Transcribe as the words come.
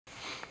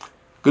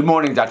Good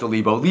morning, Dr.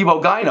 Lebo.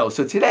 Lebo Gyno.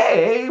 So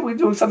today we're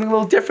doing something a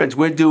little different.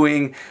 We're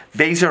doing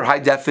laser high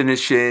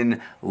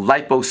definition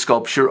lipo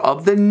sculpture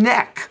of the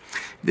neck.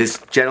 This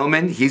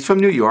gentleman, he's from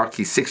New York.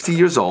 He's 60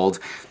 years old.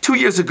 2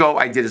 years ago,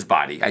 I did his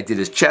body. I did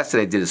his chest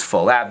and I did his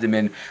full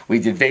abdomen. We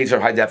did laser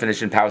high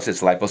definition power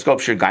assisted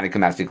liposculpture,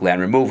 gynecomastic gland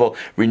removal,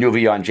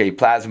 Renuvion J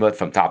plasma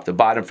from top to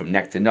bottom, from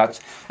neck to nuts.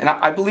 And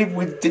I believe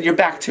we did your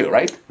back too,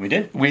 right? We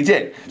did. We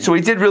did. So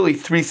we did really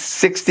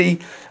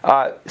 360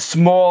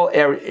 small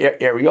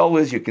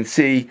areolas. You can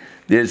see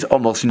there's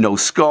almost no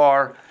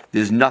scar.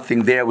 There's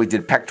nothing there. We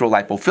did pectoral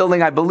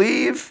lipofilling, I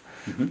believe.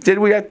 Did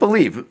we? I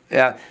believe.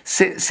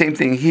 Same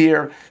thing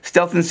here.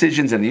 Stealth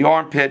incisions in the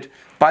armpit,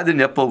 by the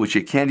nipple, which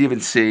you can't even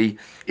see,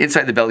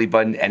 inside the belly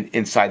button and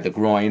inside the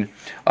groin,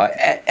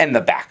 and the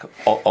back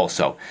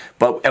also.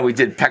 And we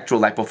did pectoral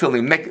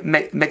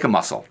lipofilling, make a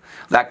muscle.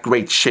 That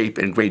great shape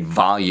and great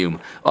volume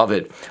of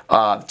it.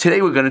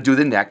 Today we're going to do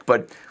the neck,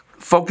 but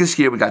focus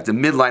here. We got the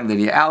midline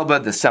linea alba,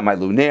 the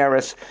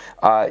semilunaris.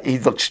 He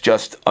looks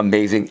just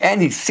amazing,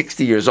 and he's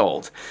 60 years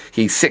old.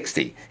 He's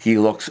 60. He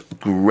looks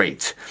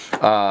great.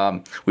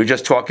 We're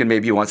just talking.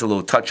 Maybe he wants a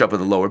little touch up of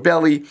the lower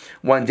belly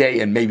one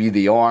day, and maybe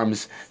the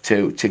arms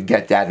to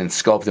get that and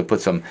sculpt and put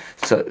some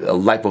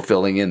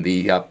lipofilling in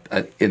the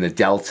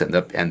delts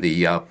and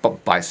the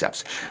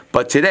biceps.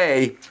 But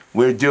today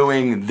we're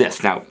doing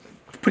this. Now,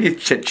 put your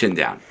chin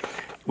down.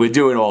 We're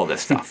doing all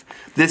this stuff.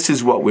 This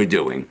is what we're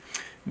doing.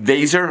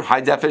 Laser,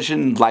 high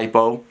definition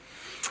lipo,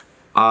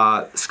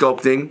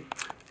 sculpting,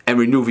 and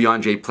Renuvion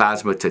J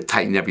plasma to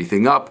tighten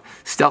everything up.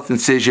 Stealth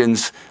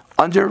incisions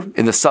under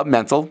in the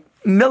submental,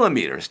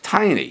 millimeters,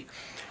 tiny.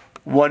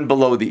 One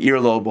below the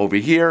earlobe over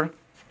here,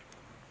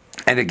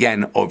 and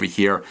again over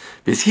here,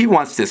 because he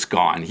wants this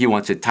gone. He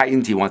wants it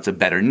tightened. He wants a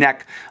better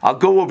neck. I'll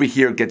go over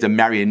here, get the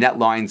marionette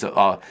lines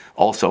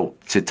also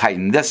to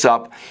tighten this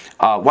up.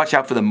 Watch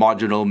out for the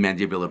marginal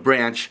mandibular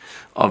branch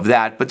of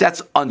that, but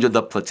that's under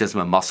the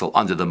platysma muscle,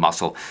 under the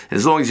muscle.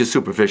 As long as you're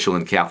superficial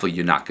and careful,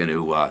 you're not going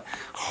to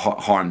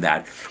harm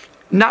that.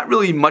 Not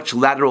really much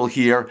lateral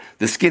here.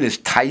 The skin is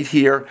tight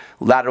here,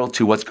 lateral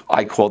to what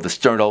I call the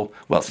sternal,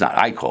 well, it's not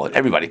I call it,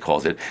 everybody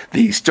calls it,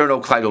 the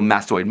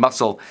sternocleidomastoid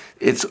muscle.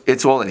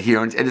 It's all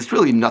adherent, and it's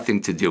really nothing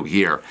to do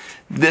here.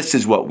 This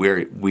is what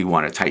we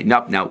want to tighten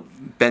up. Now,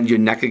 bend your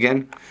neck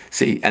again,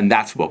 see, and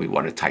that's what we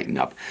want to tighten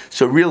up.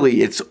 So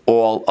really, it's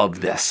all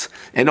of this.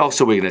 And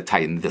also, we're going to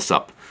tighten this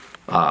up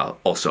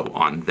also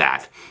on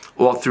that.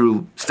 All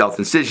through stealth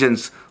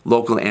incisions,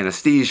 local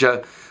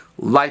anesthesia,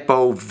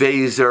 lipo,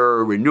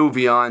 vaser,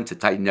 Renuvion to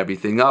tighten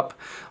everything up.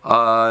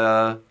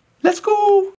 Let's go.